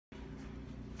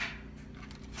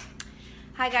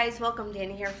Hi guys, welcome.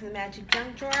 Danny here from the Magic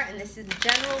Junk Drawer, and this is a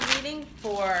general reading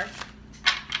for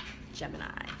Gemini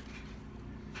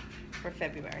for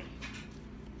February.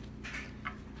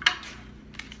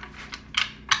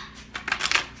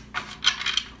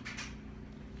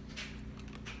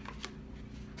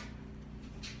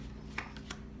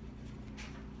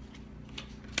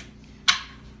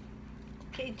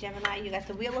 Okay, Gemini, you got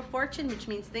the Wheel of Fortune, which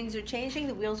means things are changing,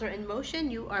 the wheels are in motion,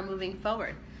 you are moving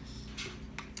forward.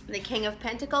 The King of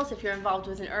Pentacles, if you're involved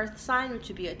with an earth sign, which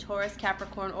would be a Taurus,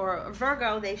 Capricorn, or a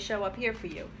Virgo, they show up here for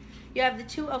you. You have the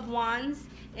Two of Wands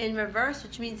in reverse,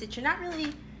 which means that you're not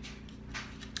really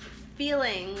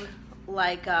feeling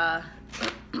like, not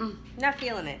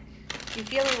feeling it. You're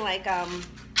feeling like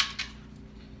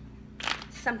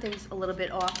something's a little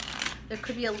bit off. There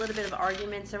could be a little bit of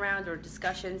arguments around or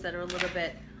discussions that are a little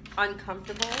bit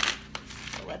uncomfortable.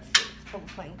 So let's see, let's pull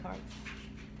the playing cards.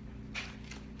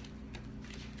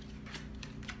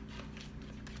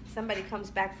 Somebody comes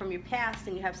back from your past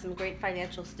and you have some great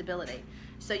financial stability.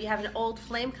 So you have an old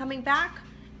flame coming back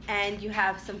and you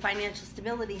have some financial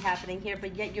stability happening here,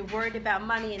 but yet you're worried about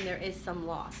money and there is some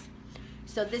loss.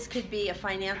 So this could be a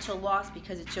financial loss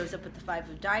because it shows up with the Five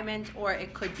of Diamonds, or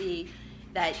it could be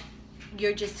that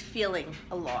you're just feeling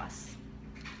a loss.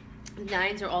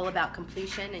 Nines are all about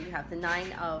completion, and you have the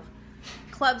Nine of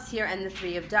Clubs here and the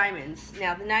Three of Diamonds.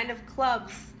 Now the Nine of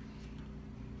Clubs,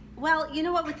 well, you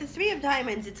know what, with the Three of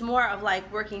Diamonds, it's more of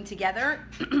like working together,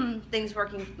 things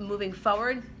moving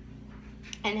forward,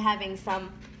 and having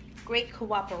some great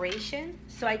cooperation.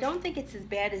 So I don't think it's as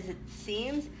bad as it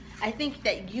seems. I think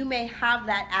that you may have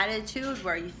that attitude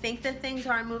where you think that things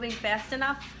aren't moving fast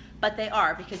enough, but they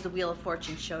are, because the Wheel of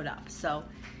Fortune showed up. So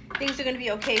things are going to be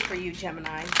okay for you,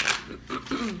 Gemini.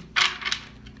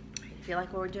 If you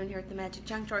like what we're doing here at the Magic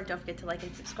Junk Drawer, don't forget to like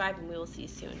and subscribe, and we will see you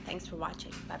soon. Thanks for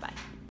watching. Bye-bye.